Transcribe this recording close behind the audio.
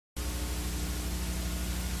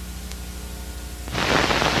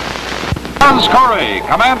Buzz Corey,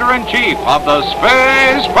 Commander-in-Chief of the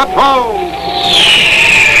Space Patrol.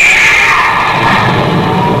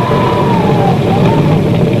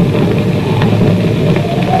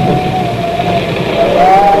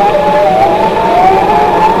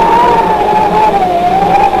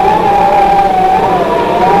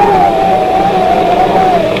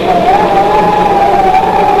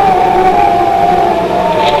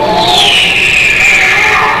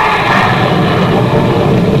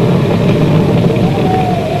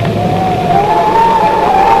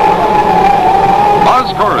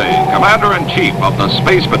 Commander-in-Chief of the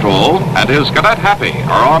Space Patrol and his cadet Happy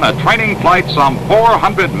are on a training flight some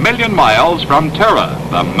 400 million miles from Terra,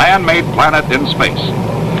 the man-made planet in space.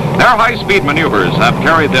 Their high-speed maneuvers have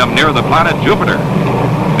carried them near the planet Jupiter.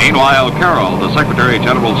 Meanwhile, Carol, the Secretary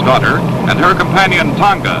General's daughter, and her companion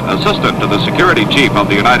Tonga, assistant to the Security Chief of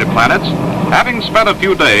the United Planets, having spent a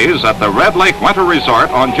few days at the Red Lake Winter Resort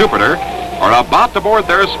on Jupiter, are about to board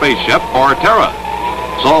their spaceship for Terra.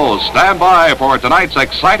 So stand by for tonight's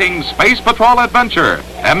exciting Space Patrol adventure,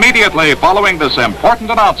 immediately following this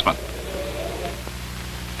important announcement.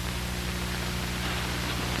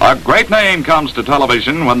 A great name comes to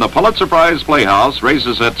television when the Pulitzer Prize Playhouse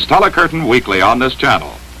raises its telecurtain weekly on this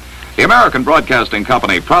channel. The American Broadcasting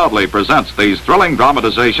Company proudly presents these thrilling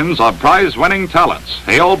dramatizations of prize-winning talents,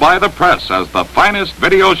 hailed by the press as the finest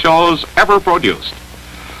video shows ever produced.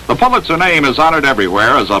 The Pulitzer name is honored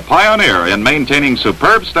everywhere as a pioneer in maintaining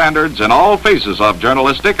superb standards in all phases of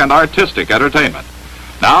journalistic and artistic entertainment.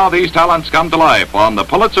 Now these talents come to life on the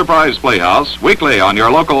Pulitzer Prize Playhouse weekly on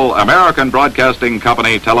your local American Broadcasting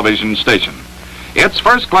Company television station. It's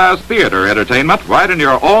first-class theater entertainment right in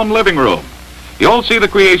your own living room. You'll see the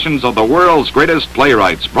creations of the world's greatest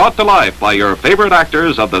playwrights brought to life by your favorite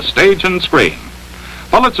actors of the stage and screen.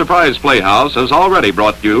 Pulitzer Prize Playhouse has already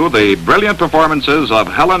brought you the brilliant performances of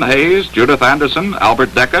Helen Hayes, Judith Anderson,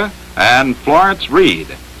 Albert Decca, and Florence Reed.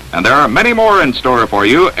 And there are many more in store for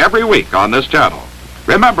you every week on this channel.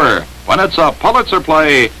 Remember, when it's a Pulitzer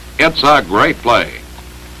play, it's a great play.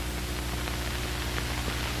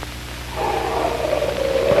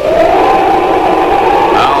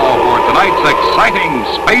 Now for tonight's exciting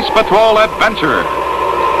Space Patrol adventure.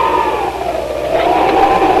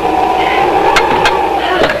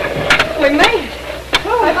 We made it.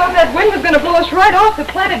 Oh, I thought that wind was going to blow us right off the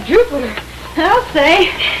planet Jupiter. I'll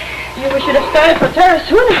say. We should have started for Terra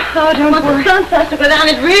sooner. Oh, don't worry. Once the sun starts to go down,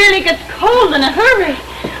 it really gets cold in a hurry.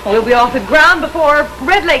 Well, we'll be off the ground before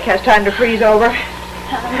Red Lake has time to freeze over.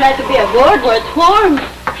 I'm glad to be aboard where it's warm.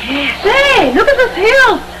 Yes. Say, look at those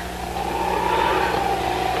hills.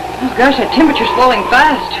 Oh, gosh, that temperature's falling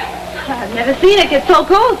fast. I've never seen it get so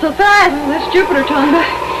cold so fast. Well, that's Jupiter, Tonga.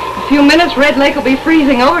 In a few minutes, Red Lake will be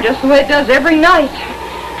freezing over just the way it does every night.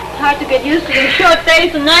 Hard to get used to these short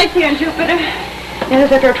days and nights here in Jupiter.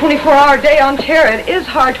 Yes, after a 24-hour day on Terra, it is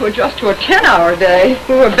hard to adjust to a 10-hour day. If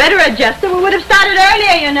we were better adjusted, we would have started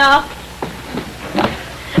earlier, you know.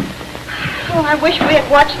 Oh, I wish we had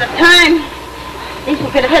watched the time. At least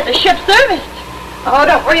we could have had the ship serviced. Oh,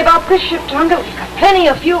 don't worry about this ship, Tonga. We've got plenty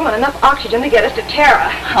of fuel and enough oxygen to get us to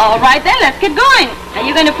Terra. All right, then, let's get going. Are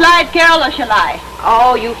you going to fly it, Carol, or shall I?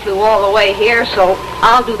 Oh, you flew all the way here, so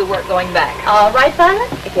I'll do the work going back. All right,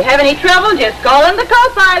 pilot. If you have any trouble, just call in the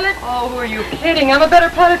co-pilot. Oh, who are you kidding? I'm a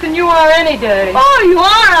better pilot than you are any day. Oh, you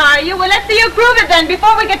are you? Well, let's see you prove it then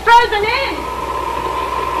before we get frozen in.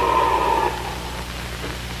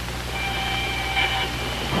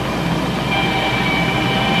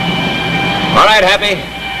 All right, Happy.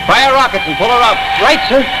 Fire rockets and pull her up. Right,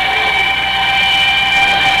 sir.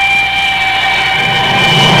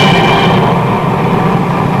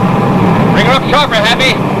 Bring her up sharper,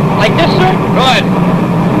 Happy. Like this, sir? Good.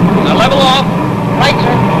 Now level off. Right,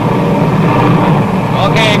 sir.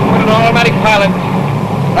 Okay, put it on automatic pilot.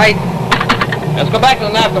 Right. Let's go back to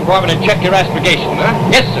the nav compartment and check your astrogation, huh?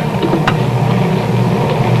 Yes, sir.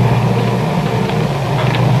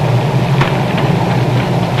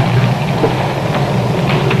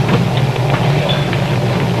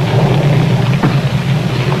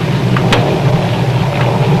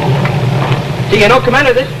 See, you know,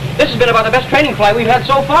 Commander, this has been about the best training flight we've had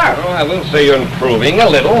so far. Oh, I will say you're improving a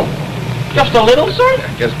little. Just a little, sir?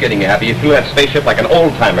 Just kidding, Happy. You flew that spaceship like an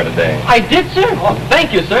old-timer today. I did, sir. Oh,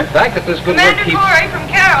 thank you, sir. The fact that this good work Commander keeps... Corey from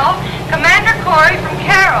Carol. Commander Corey from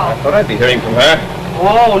Carol. I thought I'd be hearing from her.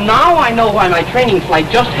 Oh, now I know why my training flight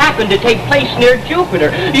just happened to take place near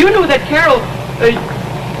Jupiter. You knew that Carol...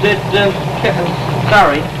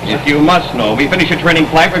 sorry. If you must know, we finished a training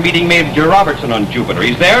flight. We're meeting Major Robertson on Jupiter.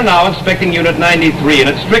 He's there now inspecting Unit 93, and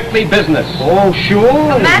it's strictly business. Oh, sure.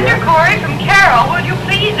 Commander Corey from Carol, will you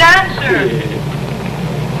please answer?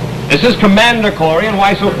 This is Commander Corey, and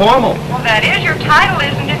why so formal? Well, that is your title,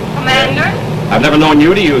 isn't it, Commander? I've never known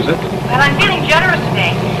you to use it. Well, I'm feeling generous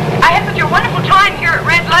today. I had such a wonderful time here at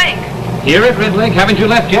Red Lake. Here at Red Lake? Haven't you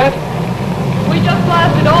left yet? We just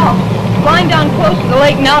blasted off. Flying down close to the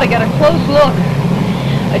lake now to get a close look.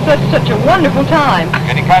 It's such a wonderful time.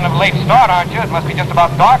 Getting kind of late start, aren't you? It must be just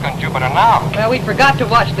about dark on Jupiter now. Well, we forgot to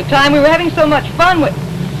watch the time. We were having so much fun with...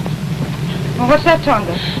 Well, what's that,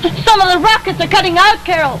 Tonga? Some of the rockets are cutting out,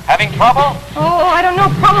 Carol. Having trouble? Oh, I don't know.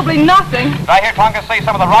 Probably nothing. Did I hear Tonga say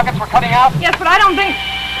some of the rockets were cutting out? Yes, but I don't think...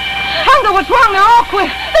 Tonga, what's wrong? They're all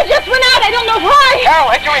quit. They just went out. I don't know why.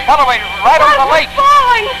 Carol, hit your repeller ray right over the lake.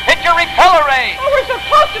 Falling. Hit your repeller ray. Oh, we're so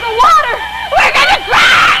close to the water. We're gonna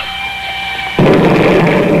crash!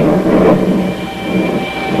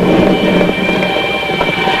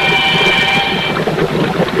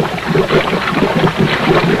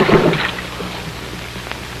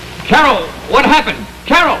 Carol, what happened?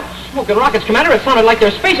 Carol! Smoking rockets, Commander. It sounded like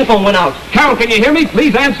their spaceophone went out. Carol, can you hear me?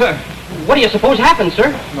 Please answer. What do you suppose happened, sir?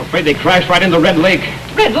 I'm afraid they crashed right into Red Lake.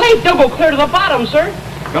 Red Lake? They'll go clear to the bottom, sir.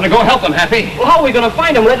 Gonna go help them, Happy. Well, how are we going to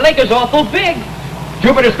find them? Red Lake is awful big.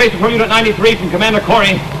 Jupiter Space Patrol Unit 93 from Commander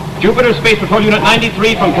Corey. Jupiter Space Patrol Unit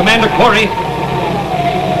 93 from Commander Corey.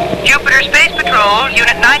 Jupiter Space Patrol,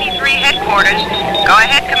 Unit 93 headquarters. Go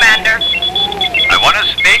ahead, Commander. I want to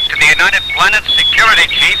speak to the United Planets Security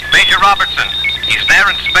Chief, Major Robertson. He's there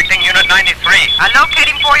inspecting Unit 93. I'll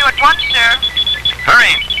locate him for you at once, sir.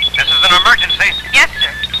 Hurry. This is an emergency. Yes,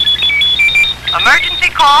 sir.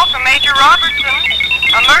 Emergency call for Major Robertson.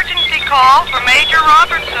 Emergency call for Major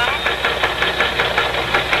Robertson.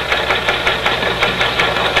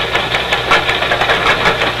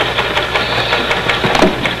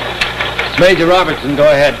 It's Major Robertson.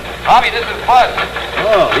 Go ahead. Bobby, this is Buzz.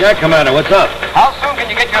 Oh, yeah, Commander. What's up? How soon can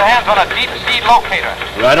you get your hands on a deep-sea locator?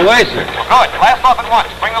 Right away, sir. Well, good. Blast off at once.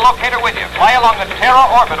 Bring the locator with you. Fly along the Terra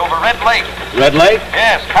orbit over Red Lake. Red Lake?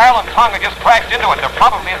 Yes, Carol and Tonga just crashed into it. They're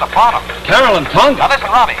probably at the bottom. Carol and Tonga? Now listen,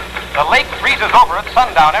 Robbie. The lake freezes over at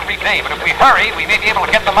sundown every day, but if we hurry, we may be able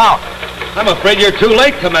to get them out. I'm afraid you're too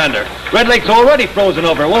late, Commander. Red Lake's already frozen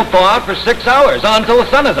over. It won't thaw out for 6 hours, on until the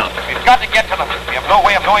sun is up. We've got to get to them. We have no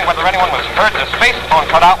way of knowing whether anyone was hurt. The space phone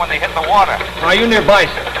cut out when they hit the water. Are you nearby,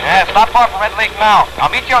 sir? Yeah, it's not far from Red Lake now. I'll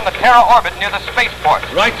meet you on the Terra orbit near the spaceport.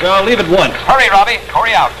 Right, sir. I'll leave at once. Hurry, Robbie.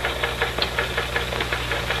 Corey out.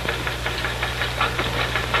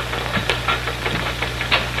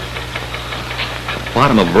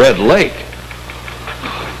 Bottom of Red Lake.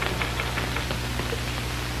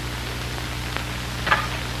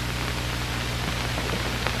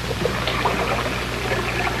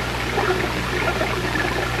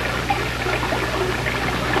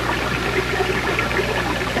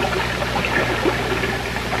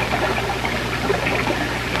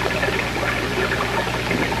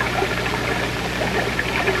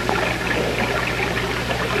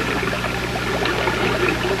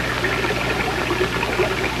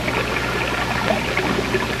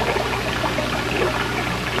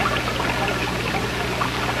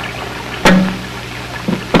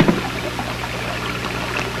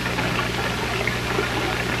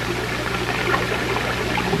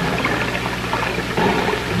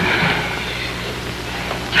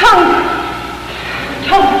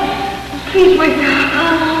 Please wake up.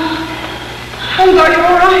 Tonga, are you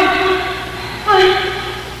all right?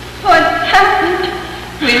 What happened?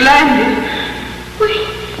 We landed.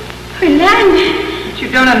 We landed? But you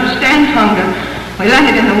don't understand, Tonga. We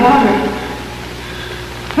landed in the water.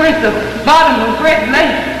 We're at the bottom of Red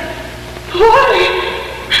Lake. Water?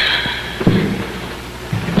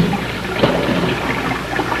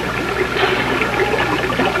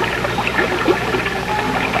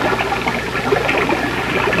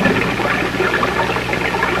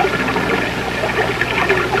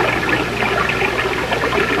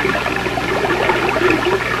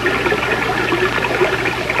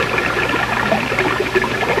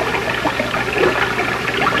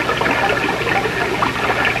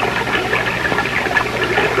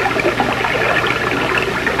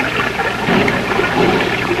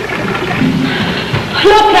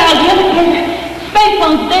 Look, Al, the other space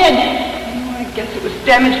phone's dead. Oh, I guess it was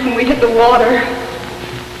damaged when we hit the water.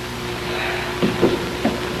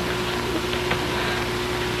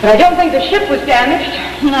 But I don't think the ship was damaged.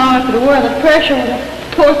 No, if it were, the pressure would have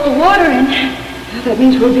forced the water in. That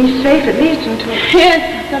means we'll be safe at least until... Yes,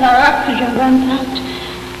 until our oxygen runs out.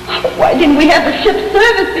 Why didn't we have the ship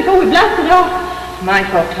serviced before we blasted off? My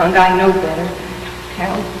fault, Tonga. I know better.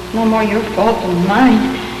 Carol, no more your fault than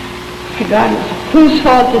mine. Regardless of whose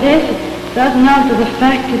fault it is, it doesn't alter the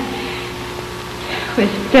fact that we're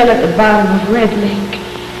still at the bottom of Red Lake.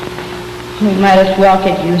 We might as well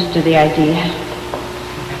get used to the idea.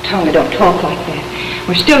 Tonga, don't talk like that.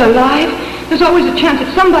 We're still alive. There's always a chance that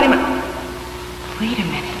somebody might... Wait a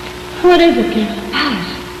minute. What is it, Carol? Buzz.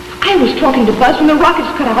 I was talking to Buzz when the rockets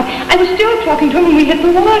cut out. I was still talking to him when we hit the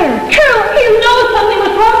water. Carol, you know something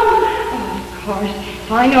was wrong. Oh, of course.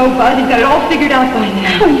 I know Buzz. He's got it all figured out by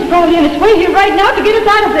now. Oh, he's probably on his way here right now to get us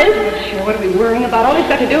out of this. Sure, what are we worrying about? All he's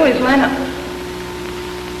got to do is line up...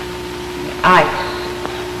 Ice.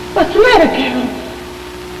 What's the matter, Carol?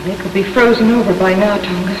 They could be frozen over by now,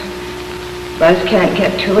 Tonga. Buzz can't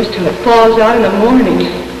get to us till it falls out in the morning.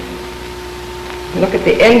 Look at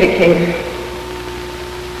the indicator.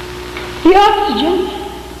 The oxygen.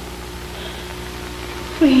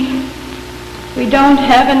 We don't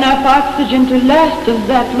have enough oxygen to last us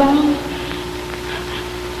that long.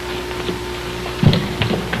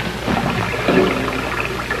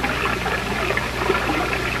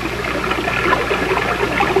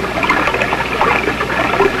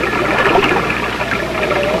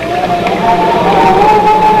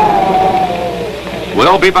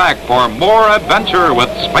 We'll be back for more adventure with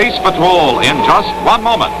Space Patrol in just one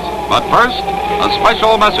moment. But first, a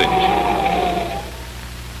special message.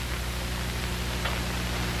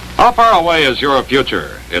 How far away is your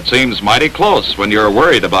future? It seems mighty close when you're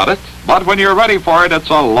worried about it, but when you're ready for it, it's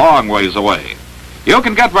a long ways away. You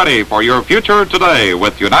can get ready for your future today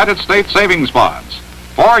with United States Savings Bonds.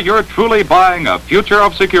 For you're truly buying a future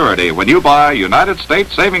of security when you buy United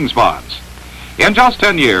States Savings Bonds. In just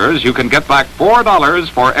 10 years, you can get back $4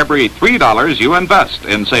 for every $3 you invest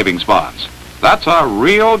in savings bonds. That's a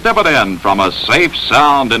real dividend from a safe,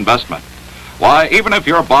 sound investment. Why, even if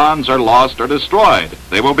your bonds are lost or destroyed,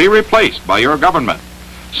 they will be replaced by your government.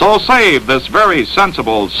 So save this very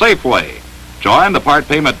sensible, safe way. Join the part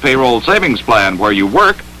payment payroll savings plan where you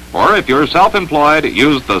work, or if you're self-employed,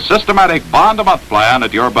 use the systematic bond-a-month plan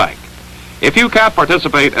at your bank. If you can't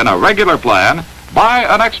participate in a regular plan, buy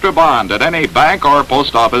an extra bond at any bank or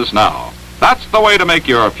post office now. That's the way to make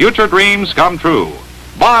your future dreams come true.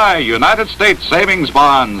 Buy United States Savings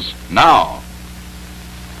Bonds now.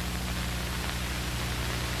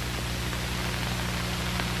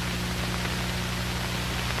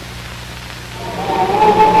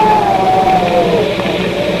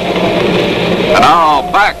 And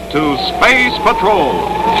now back to Space Patrol.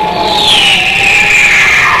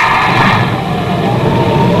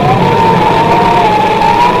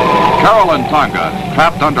 Carol and Tonga,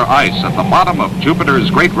 trapped under ice at the bottom of Jupiter's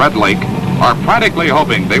Great Red Lake, are frantically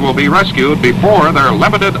hoping they will be rescued before their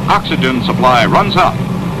limited oxygen supply runs out.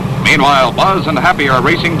 Meanwhile, Buzz and Happy are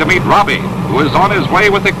racing to meet Robbie, who is on his way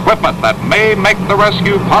with equipment that may make the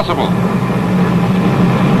rescue possible.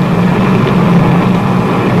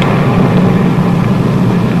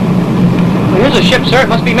 Here's a ship, sir. It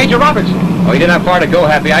must be Major Robertson. Oh, he didn't have far to go,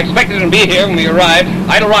 Happy. I expected him to be here when we arrived.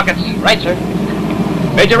 Idle rockets. Right, sir.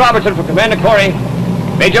 Major Robertson from Commander Corey.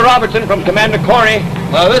 Major Robertson from Commander Corey.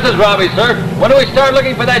 This is Robbie, sir. When do we start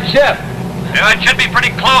looking for that ship? It should be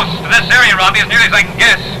pretty close to this area, Robbie, as near as I can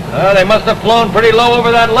guess. They must have flown pretty low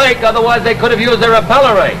over that lake, otherwise they could have used their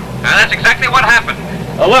repeller ray. That's exactly what happened.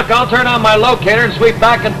 Look, I'll turn on my locator and sweep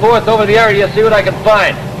back and forth over the area to see what I can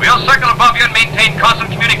find. We'll circle above you and maintain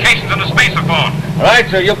constant communications on the spaceophone. All right,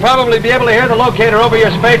 sir. You'll probably be able to hear the locator over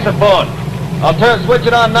your spaceophone. I'll switch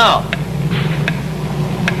it on now.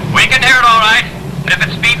 We can hear it all right. And if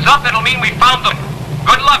it speeds up, it'll mean we found them.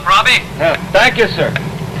 Good luck, Robbie. Thank you, sir.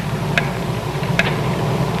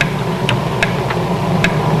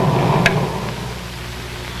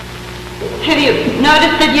 Have you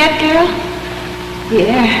noticed it yet, Carol?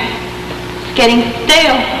 Yeah. It's getting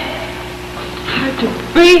stale. Hard to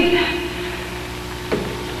breathe.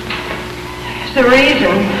 There's the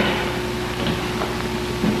raisin.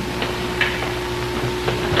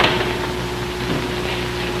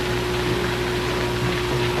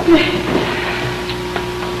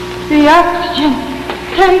 The oxygen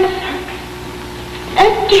tanks are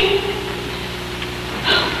empty.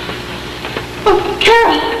 Oh,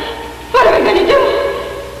 Carol, what are we going to do?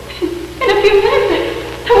 In a few minutes,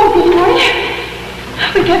 there won't be any more air.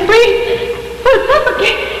 We can't breathe. We'll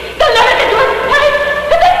suffocate. They'll let us into a tank.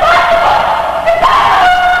 It's impossible!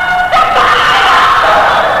 Impossible!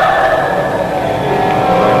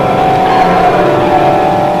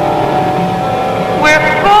 We're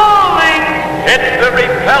falling. It's the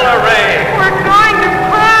repeller ray. We're going to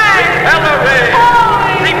crash. Repeller ray.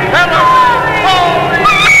 Falling. Repeller ray. Falling.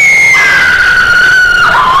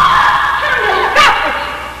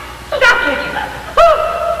 Stop it!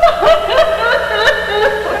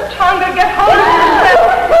 Tonga, get hold of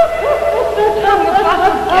yourself.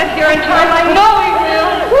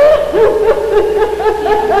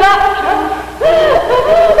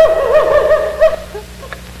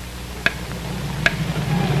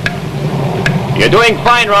 doing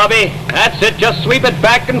fine, Robbie. That's it. Just sweep it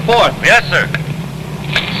back and forth. Yes, sir.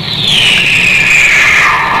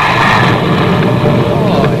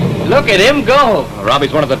 Oh, look at him go.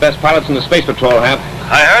 Robbie's one of the best pilots in the Space Patrol, Hap.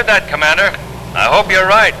 I heard that, Commander. I hope you're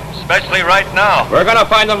right, especially right now. We're gonna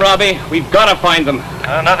find them, Robbie. We've gotta find them.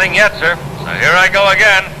 Nothing yet, sir. So here I go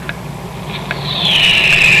again.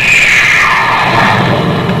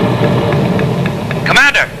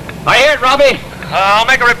 Commander! I hear it, Robbie. I'll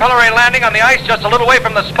make a repellere landing on the ice just a little way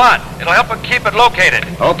from the spot. It'll help us keep it located.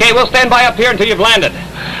 Okay, we'll stand by up here until you've landed.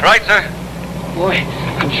 Right, sir. Boy,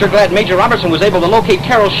 I'm sure glad Major Robertson was able to locate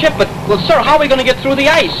Carol's ship, but, well, sir, how are we going to get through the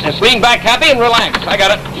ice? Just lean back, Happy, and relax. I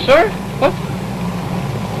got it. Sir? What?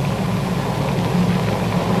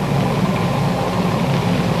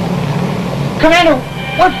 Commander,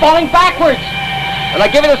 we're falling backwards. When I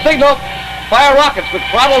give you the signal, fire rockets with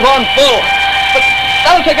throttles on full. But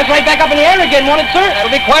that'll take us right back up in the air again, won't it, sir?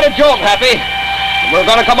 That'll be quite a jolt, Happy. We're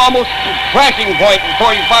going to come almost to crashing point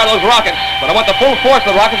before you fire those rockets. But I want the full force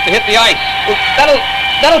of the rockets to hit the ice. Well,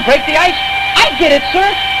 that'll break the ice? I get it, sir.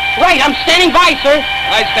 Right, I'm standing by, sir.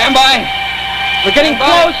 All right, stand by. We're getting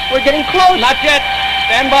close. We're getting close. Not yet.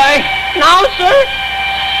 Stand by. Now, sir?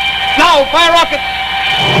 Now, fire rockets.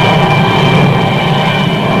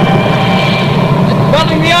 It's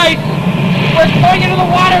swelling the ice. We're going into the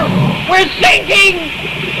water. We're sinking.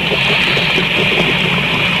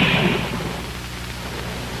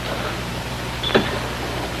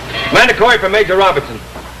 Commander Corey from Major Robertson.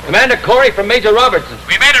 Commander Corey from Major Robertson.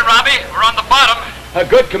 We made it, Robbie. We're on the bottom.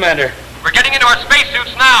 Good, Commander. We're getting into our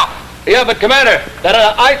spacesuits now. Yeah, but Commander, that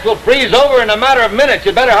ice will freeze over in a matter of minutes.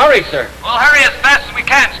 You'd better hurry, sir. We'll hurry as fast as we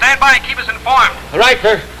can. Stand by and keep us informed. All right,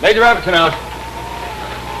 sir. Major Robertson out.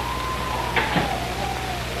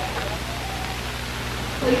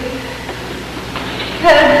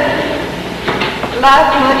 Can't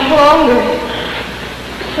last much longer.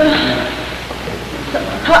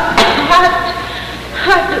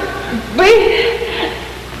 Hard to breathe.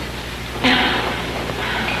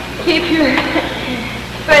 Keep your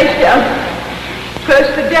face down. Close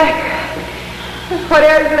the deck. What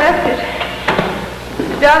air is left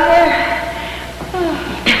is down there.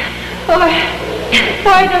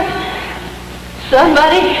 Why does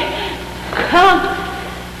somebody come?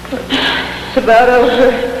 It's about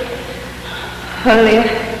over. Only a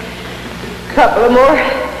couple of more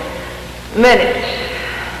minutes.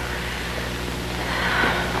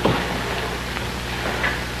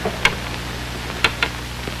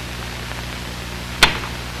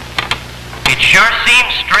 It sure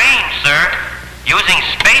seems strange, sir, using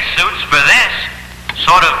spacesuits for this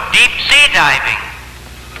sort of deep sea diving.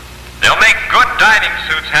 They'll make good diving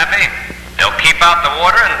suits, Happy. They'll keep out the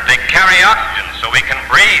water and they carry oxygen so we can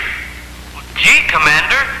breathe. Gee,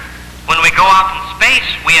 Commander, when we go out in space,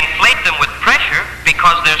 we inflate them with pressure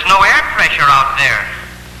because there's no air pressure out there.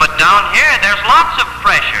 But down here, there's lots of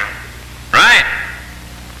pressure. Right.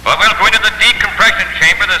 Well, we'll go into the decompression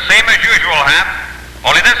chamber the same as usual, Hap.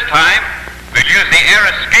 Only this time, we'll use the air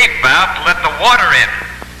escape valve to let the water in.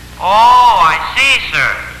 Oh, I see, sir.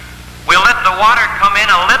 We'll let the water come in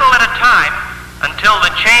a little at a time until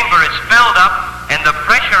the chamber is filled up and the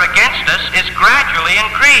pressure against us is gradually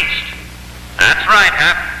increased. That's right,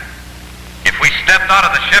 Hap. If we stepped out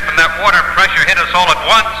of the ship and that water pressure hit us all at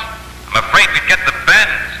once, I'm afraid we'd get the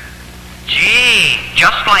bends. Gee,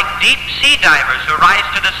 just like deep sea divers who rise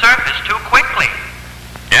to the surface too quickly.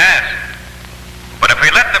 Yes. But if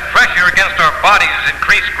we let the pressure against our bodies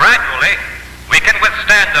increase gradually, we can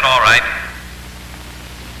withstand it all right.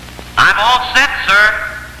 I'm all set, sir.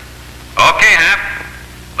 Okay, Hap.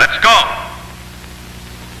 Let's go.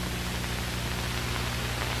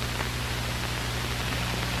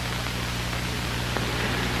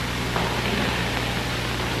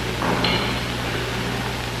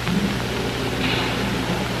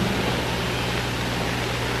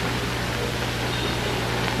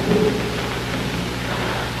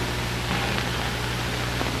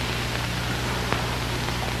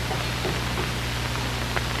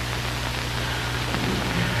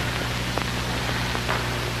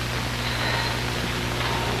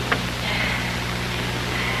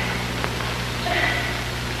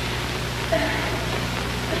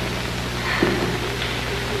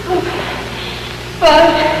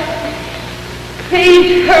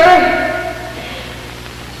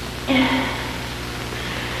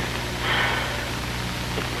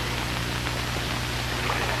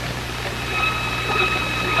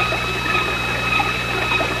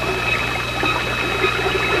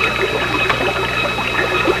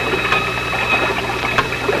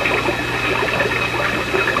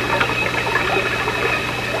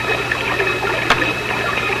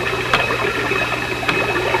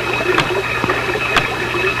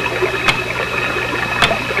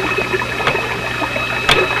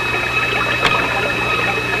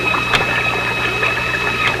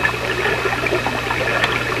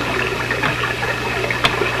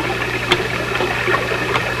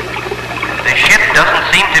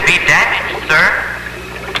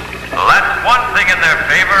 Well, that's one thing in their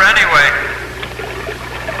favor anyway.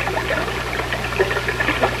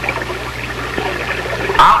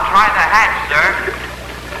 I'll try the hatch, sir.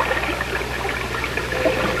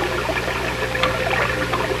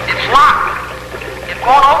 It's locked. It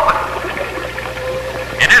won't open.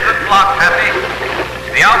 It isn't locked, Happy.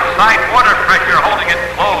 The outside water pressure holding it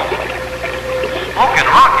closed. Smoking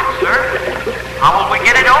rockets, sir. How will we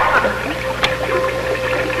get it open?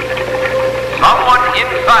 Someone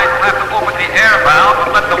inside will have to open the air valve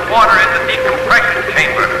and let the water in the decompression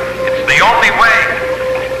chamber. It's the only way.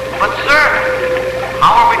 But, sir,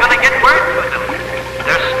 how are we going to get word to them?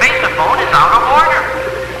 Their spaceophone is out of order.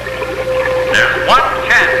 There's one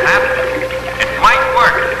chance, Hap. It might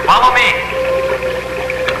work. Follow me.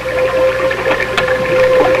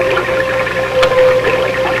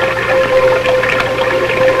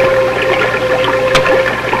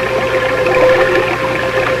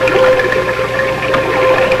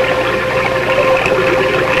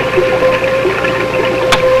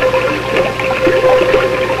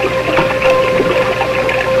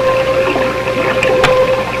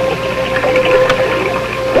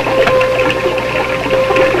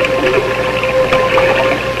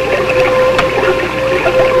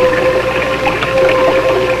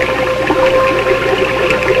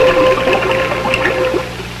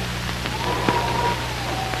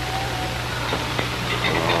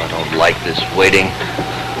 Waiting,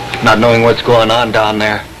 not knowing what's going on down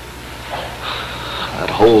there. That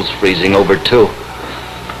hole's freezing over, too.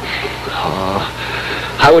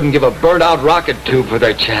 I wouldn't give a burnt-out rocket tube for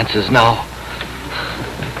their chances now.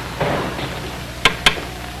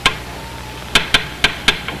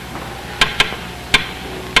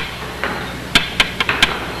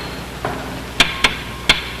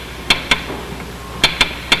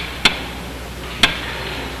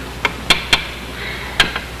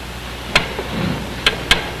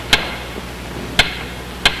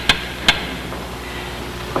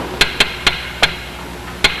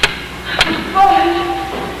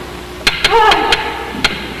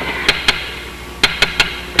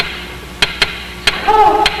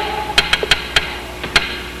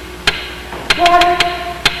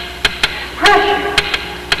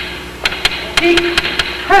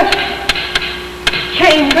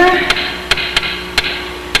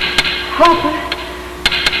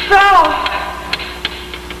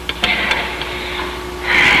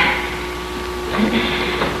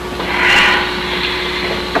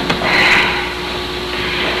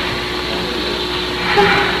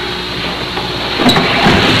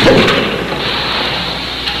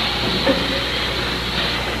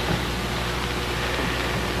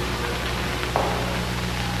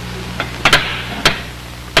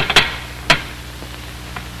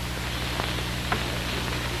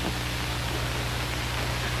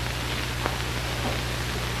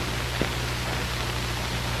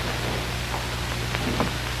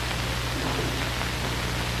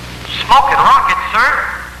 Smoking rockets, sir.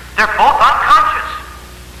 They're both unconscious.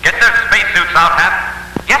 Get their spacesuits out, Hap.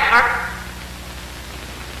 Yes, sir.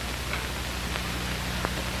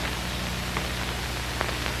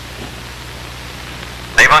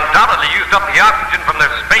 They've undoubtedly used up the oxygen from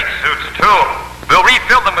their spacesuits, too. We'll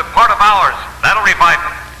refill them with part of ours. That'll revive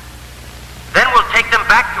them. Then we'll take them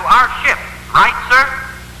back to our ship. Right, sir?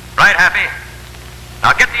 Right, Happy.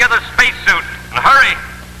 Now get the other spacesuit and hurry.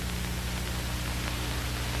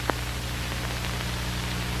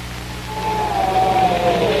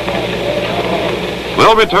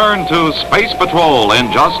 We'll return to Space Patrol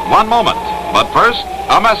in just one moment. But first,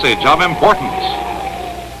 a message of importance.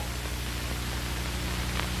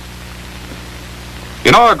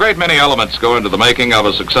 You know, a great many elements go into the making of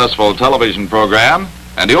a successful television program,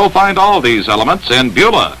 and you'll find all these elements in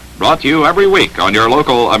Beulah, brought to you every week on your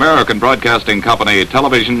local American Broadcasting Company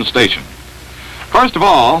television station. First of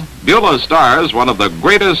all, Beulah stars one of the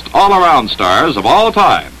greatest all-around stars of all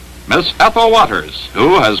time, Miss Ethel Waters,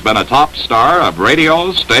 who has been a top star of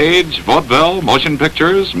radio, stage, vaudeville, motion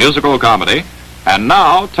pictures, musical comedy, and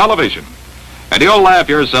now television. And you'll laugh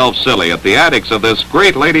yourself silly at the antics of this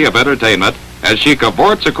great lady of entertainment as she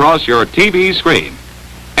cavorts across your TV screen.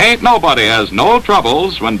 Ain't nobody has no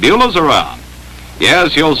troubles when Beulah's around.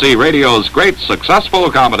 Yes, you'll see radio's great successful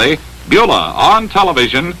comedy, Beulah, on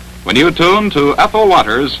television when you tune to Ethel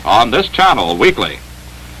Waters on this channel weekly.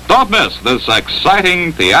 Don't miss this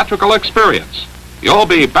exciting theatrical experience. You'll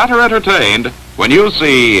be better entertained when you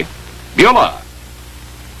see Beulah.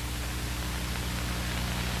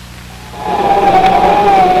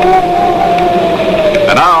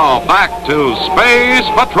 And now back to Space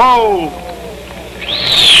Patrol.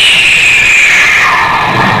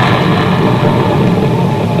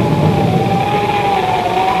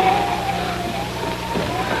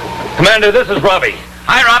 Commander, this is Robbie.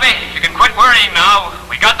 Hi, Robbie. You can quit worrying now.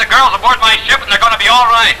 We got the girls aboard my ship, and they're going to be all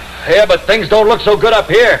right. Yeah, but things don't look so good up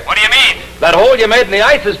here. What do you mean? That hole you made in the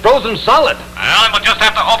ice is frozen solid. Well, then we'll just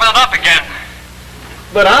have to open it up again.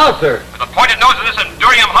 But how, sir? With the pointed nose of this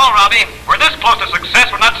Endurium hull, Robbie, we're this close to success,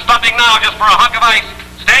 we're not stopping now just for a hunk of ice.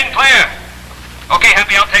 Staying clear. Okay,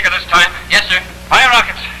 Happy, I'll take her this time. Yes, sir. Fire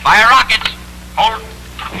rockets. Fire rockets. Hold.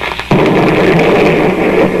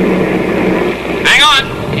 Hang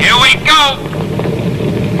on. Here we go.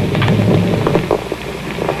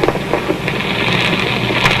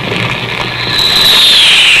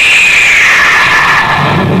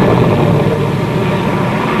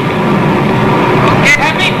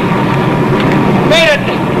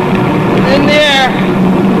 In the air.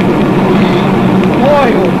 Boy,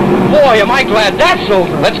 oh boy, am I glad that's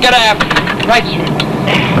over. Let's get aft. Right, sir.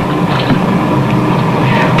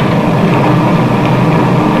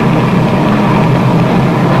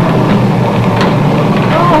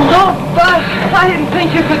 Oh, Buzz, I didn't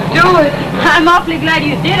think you could do it. I'm awfully glad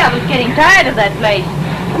you did. I was getting tired of that place.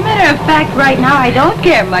 As a matter of fact, right now, I don't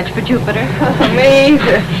care much for Jupiter. Me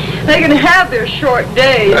either. They can have their short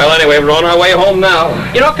days. Well, anyway, we're on our way home now.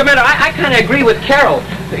 You know, Commander, I kind of agree with Carol.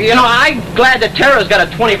 You know, I'm glad that Tara's got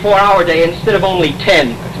a 24-hour day instead of only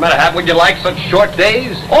 10. What's the matter, Hap? Would you like such short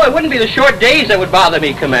days? Oh, it wouldn't be the short days that would bother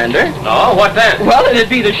me, Commander. No? What then? Well, it'd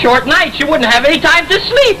be the short nights. You wouldn't have any time to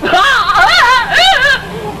sleep. Oh,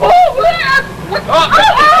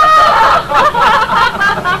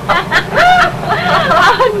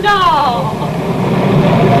 no.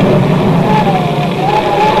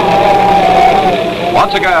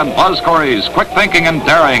 Once again, Buzz Corey's quick thinking and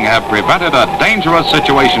daring have prevented a dangerous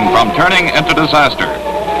situation from turning into disaster.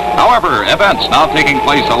 However, events now taking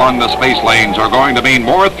place along the space lanes are going to mean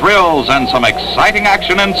more thrills and some exciting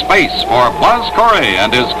action in space for Buzz Corey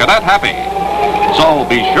and his cadet Happy. So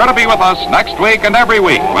be sure to be with us next week and every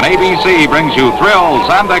week when ABC brings you thrills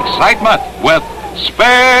and excitement with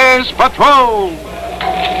Space Patrol.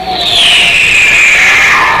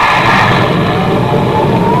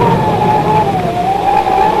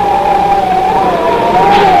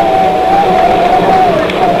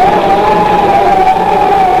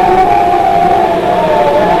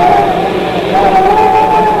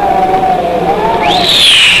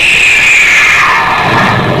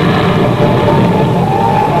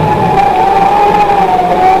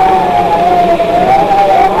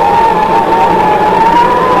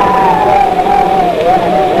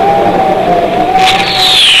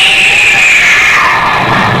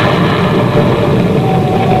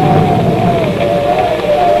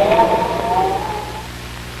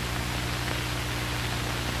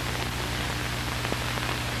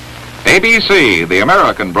 ABC, the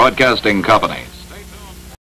American Broadcasting Company.